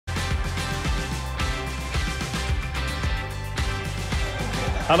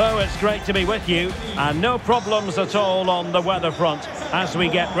Hello, it's great to be with you, and no problems at all on the weather front as we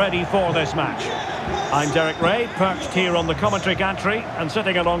get ready for this match. I'm Derek Ray, perched here on the commentary gantry, and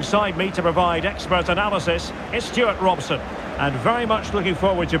sitting alongside me to provide expert analysis is Stuart Robson. And very much looking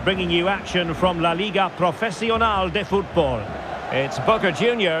forward to bringing you action from La Liga Profesional de Football. It's Boca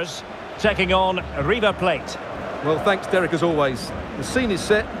Juniors taking on River Plate. Well, thanks, Derek, as always. The scene is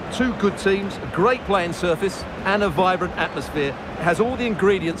set, two good teams, a great playing surface and a vibrant atmosphere. It has all the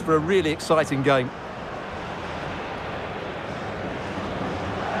ingredients for a really exciting game.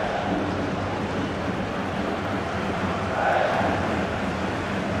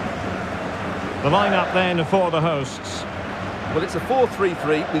 The lineup then for the hosts. Well, it's a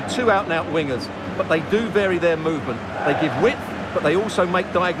 4-3-3 with two out-and-out wingers, but they do vary their movement. They give width, but they also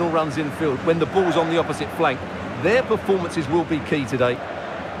make diagonal runs infield when the ball's on the opposite flank. Their performances will be key today.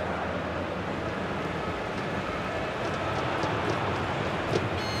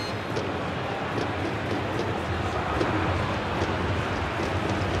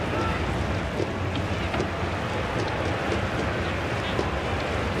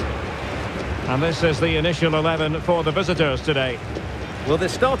 And this is the initial 11 for the visitors today. Well, they're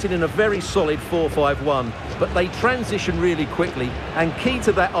starting in a very solid 4-5-1, but they transition really quickly, and key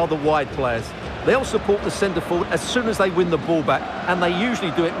to that are the wide players. They'll support the centre forward as soon as they win the ball back, and they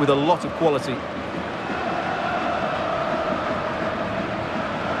usually do it with a lot of quality.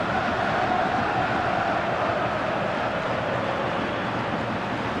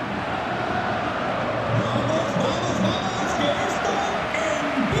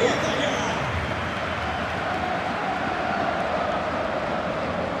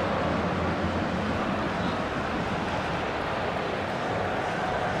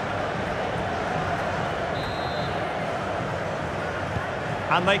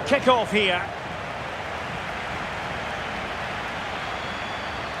 And they kick off here.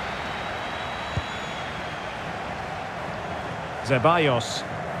 Ceballos.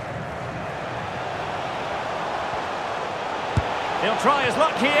 He'll try his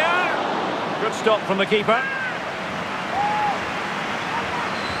luck here. Good stop from the keeper.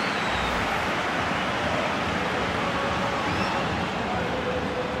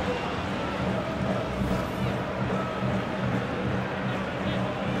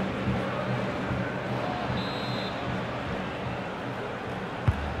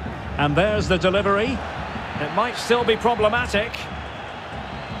 And there's the delivery. It might still be problematic.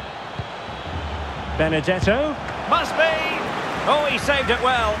 Benedetto. Must be! Oh, he saved it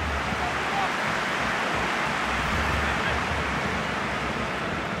well.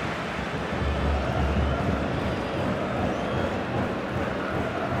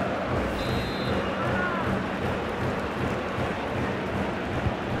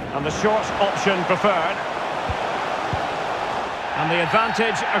 And the short option preferred. And the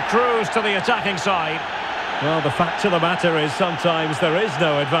advantage accrues to the attacking side. Well, the fact of the matter is sometimes there is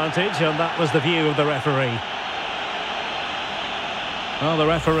no advantage, and that was the view of the referee. Well, the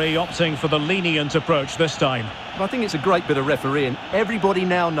referee opting for the lenient approach this time. I think it's a great bit of refereeing. Everybody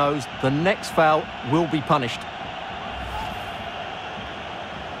now knows the next foul will be punished.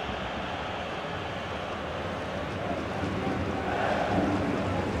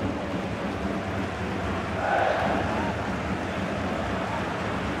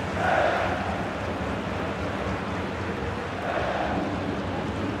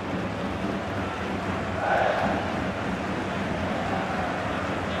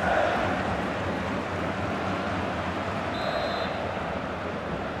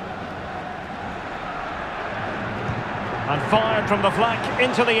 And fired from the flank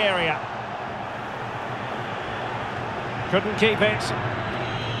into the area. Couldn't keep it.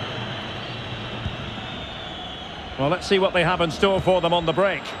 Well, let's see what they have in store for them on the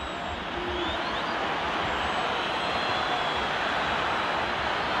break.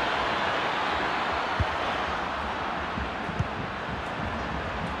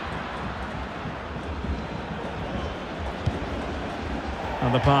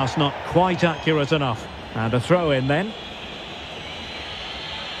 And the pass not quite accurate enough. And a throw in then.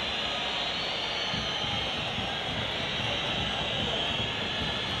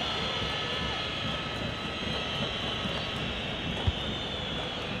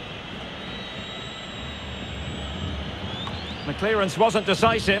 The clearance wasn't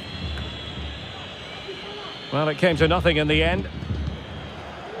decisive. Well, it came to nothing in the end.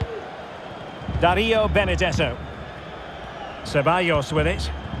 Dario Benedetto. Ceballos with it.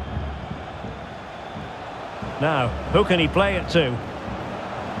 Now, who can he play it to?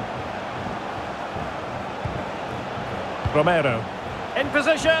 Romero. In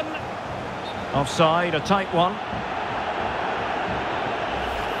position. Offside, a tight one.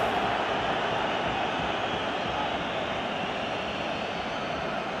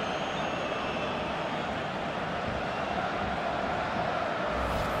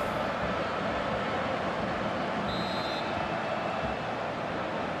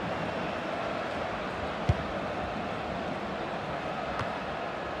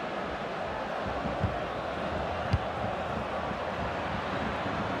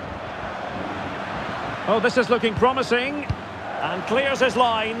 Oh, this is looking promising. And clears his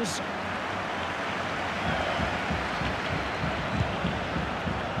lines.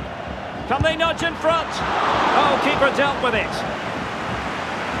 Can they nudge in front? Oh, keeper dealt with it.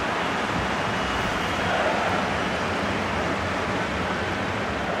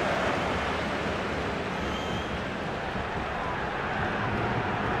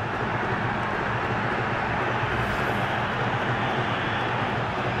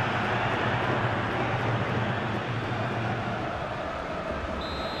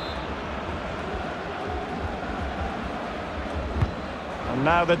 And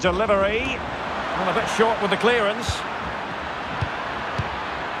now the delivery. Well, a bit short with the clearance.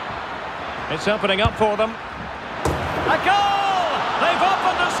 It's opening up for them. A goal! They've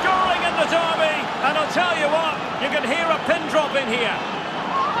opened the scoring in the derby. And I'll tell you what, you can hear a pin drop in here.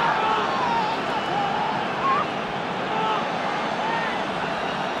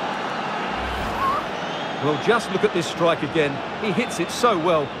 Well, just look at this strike again. He hits it so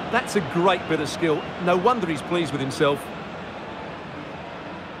well. That's a great bit of skill. No wonder he's pleased with himself.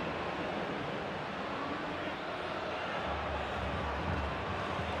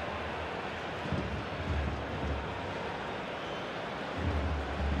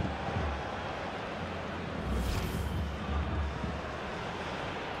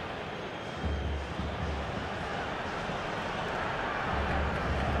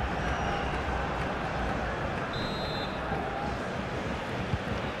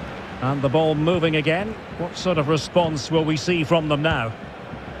 And the ball moving again. What sort of response will we see from them now?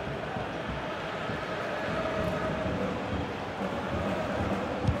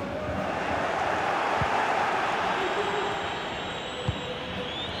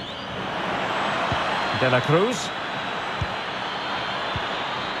 De la Cruz.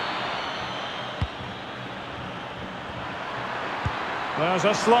 There's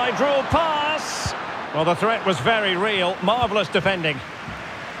a slide rule pass. Well, the threat was very real. Marvellous defending.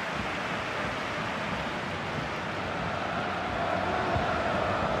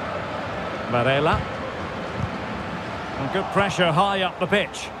 Varela. And good pressure high up the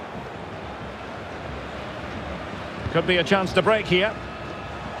pitch. Could be a chance to break here.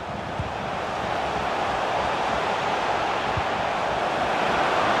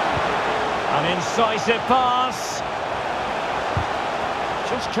 An incisive pass.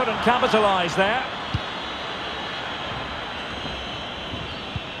 Just couldn't capitalise there.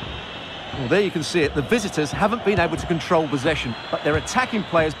 Well, there you can see it. The visitors haven't been able to control possession, but their attacking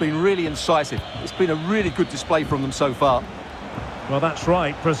play has been really incisive. It's been a really good display from them so far. Well, that's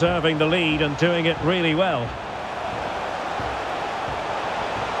right, preserving the lead and doing it really well.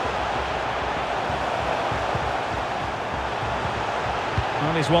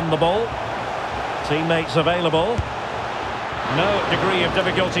 Well, he's won the ball. Teammates available. No degree of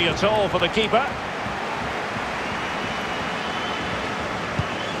difficulty at all for the keeper.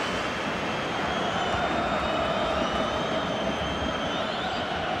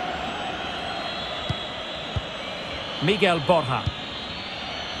 Miguel Borja.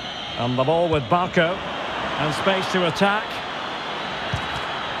 And the ball with Barco. And space to attack.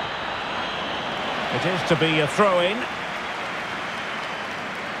 It is to be a throw-in.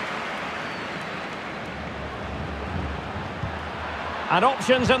 And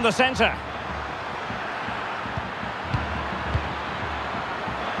options in the centre.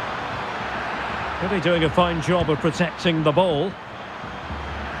 Really doing a fine job of protecting the ball.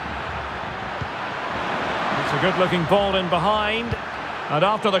 It's a good-looking ball in behind. And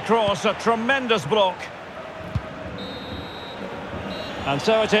after the cross, a tremendous block. And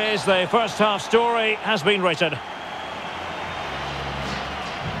so it is, the first half story has been written.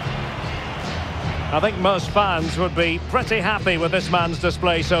 I think most fans would be pretty happy with this man's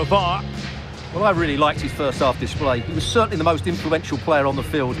display so far. Well, I really liked his first half display. He was certainly the most influential player on the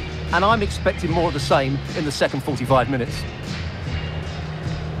field, and I'm expecting more of the same in the second 45 minutes.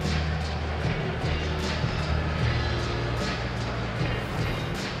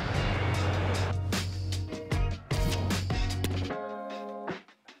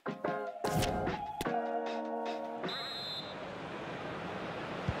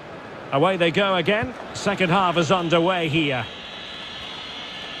 Away they go again. Second half is underway here.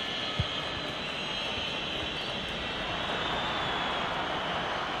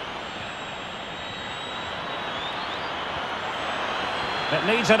 It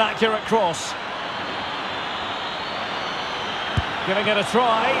needs an accurate cross. Giving it a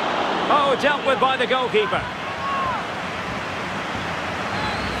try. Oh, dealt with by the goalkeeper.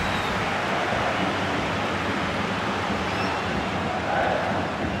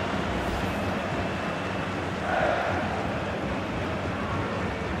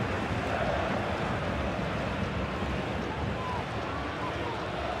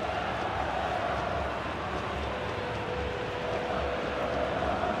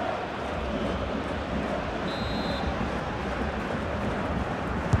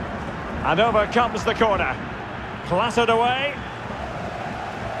 And over comes the corner. Clattered away.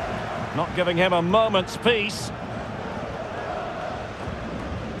 Not giving him a moment's peace.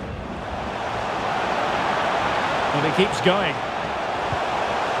 And he keeps going.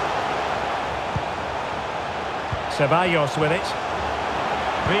 Ceballos with it.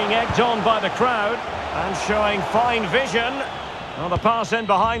 Being egged on by the crowd and showing fine vision. Well, the pass in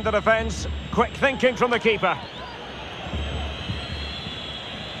behind the defence. Quick thinking from the keeper.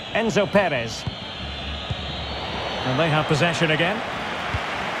 Enzo Perez. And they have possession again.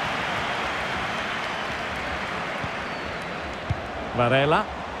 Varela.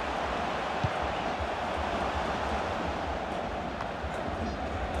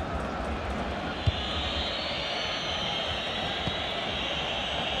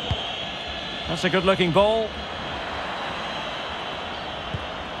 That's a good-looking ball.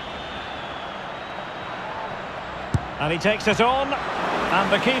 And he takes it on. And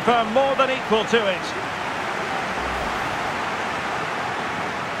the keeper more than equal to it.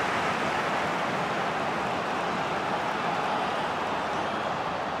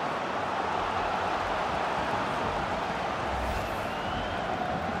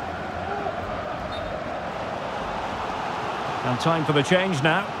 And time for the change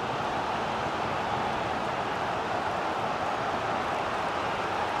now.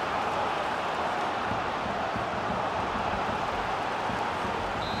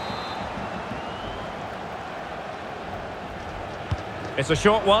 It's a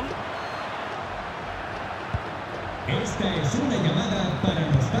short one.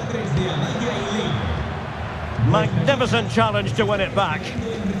 Magnificent challenge to win it back.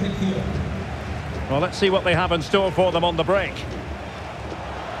 Well, let's see what they have in store for them on the break.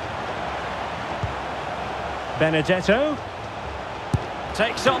 Benedetto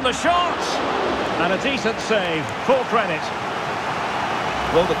takes on the shot. And a decent save. Full credit.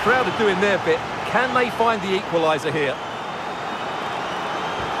 Well, the crowd are doing their bit. Can they find the equaliser here?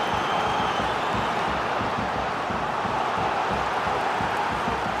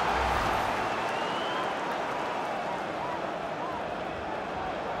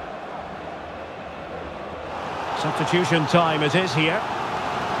 Substitution time it is here.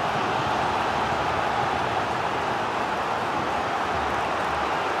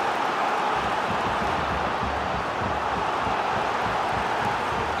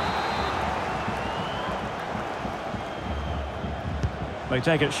 They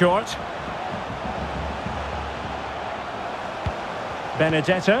take it short.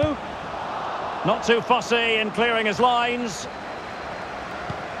 Benedetto. Not too fussy in clearing his lines.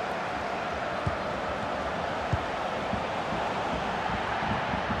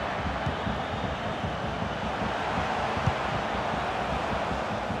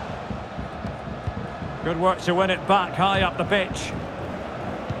 Good work to win it back high up the pitch.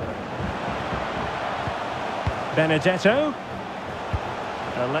 Benedetto.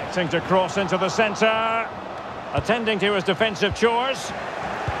 Electing to cross into the centre. Attending to his defensive chores.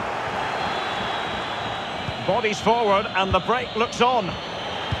 Bodies forward and the break looks on.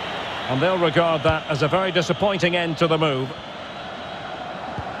 And they'll regard that as a very disappointing end to the move.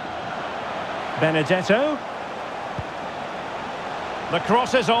 Benedetto. The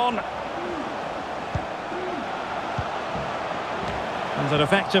cross is on. And an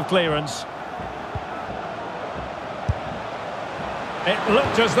effective clearance. It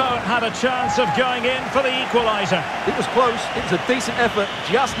looked as though it had a chance of going in for the equaliser. It was close, it was a decent effort,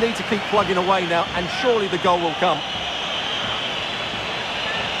 just need to keep plugging away now, and surely the goal will come.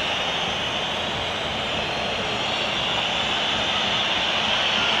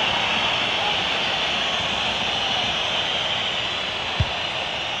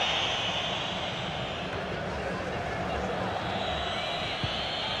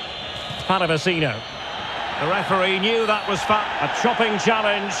 Paravicino. The referee knew that was a chopping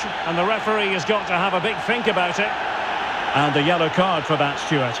challenge, and the referee has got to have a big think about it. And a yellow card for that,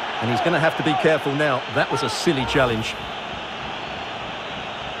 Stuart. And he's going to have to be careful now. That was a silly challenge.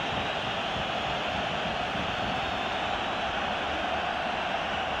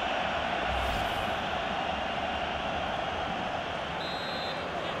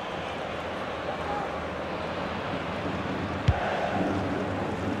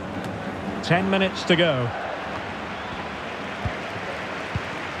 Ten minutes to go.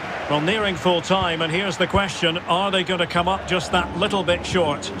 Well, nearing full time, and here's the question, are they going to come up just that little bit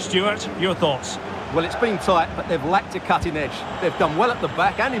short? Stuart, your thoughts? Well, it's been tight, but they've lacked a cutting edge. They've done well at the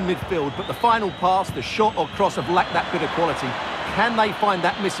back and in midfield, but the final pass, the shot or cross have lacked that bit of quality. Can they find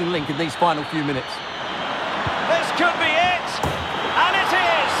that missing link in these final few minutes? This could be it! And it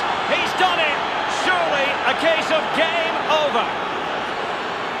is! He's done it! Surely a case of game over.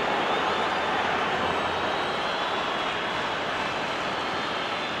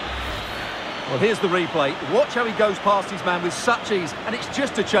 Well, here's the replay. Watch how he goes past his man with such ease, and it's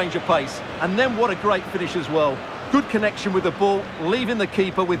just a change of pace. And then what a great finish as well. Good connection with the ball, leaving the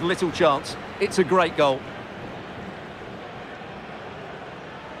keeper with little chance. It's a great goal.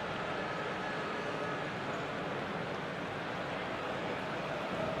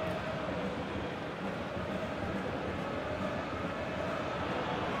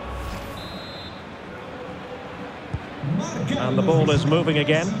 And the ball is moving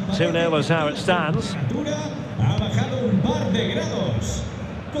again. 2-0 is how it stands.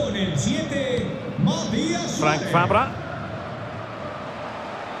 Frank Fabra.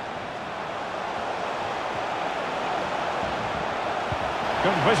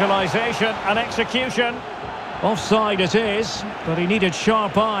 Good visualisation and execution. Offside it is, but he needed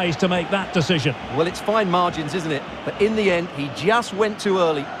sharp eyes to make that decision. Well, it's fine margins, isn't it? But in the end, he just went too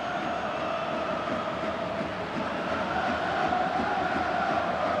early.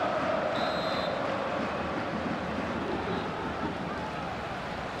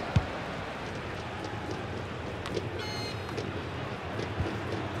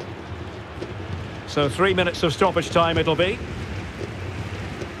 So 3 minutes of stoppage time it'll be.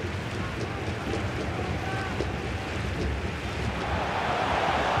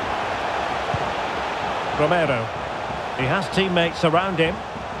 Romero. He has teammates around him.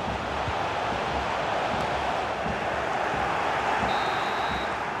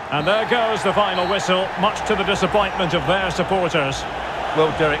 And there goes the final whistle, much to the disappointment of their supporters.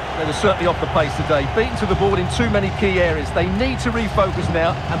 Well, Derek, they were certainly off the pace today. Beaten to the ball in too many key areas. They need to refocus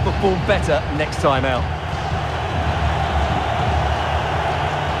now and perform better next time out.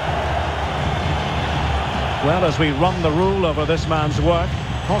 Well, as we run the rule over this man's work,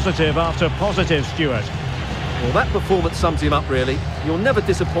 positive after positive, Stuart. Well, that performance sums him up, really. You're never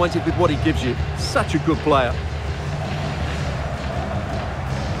disappointed with what he gives you. Such a good player.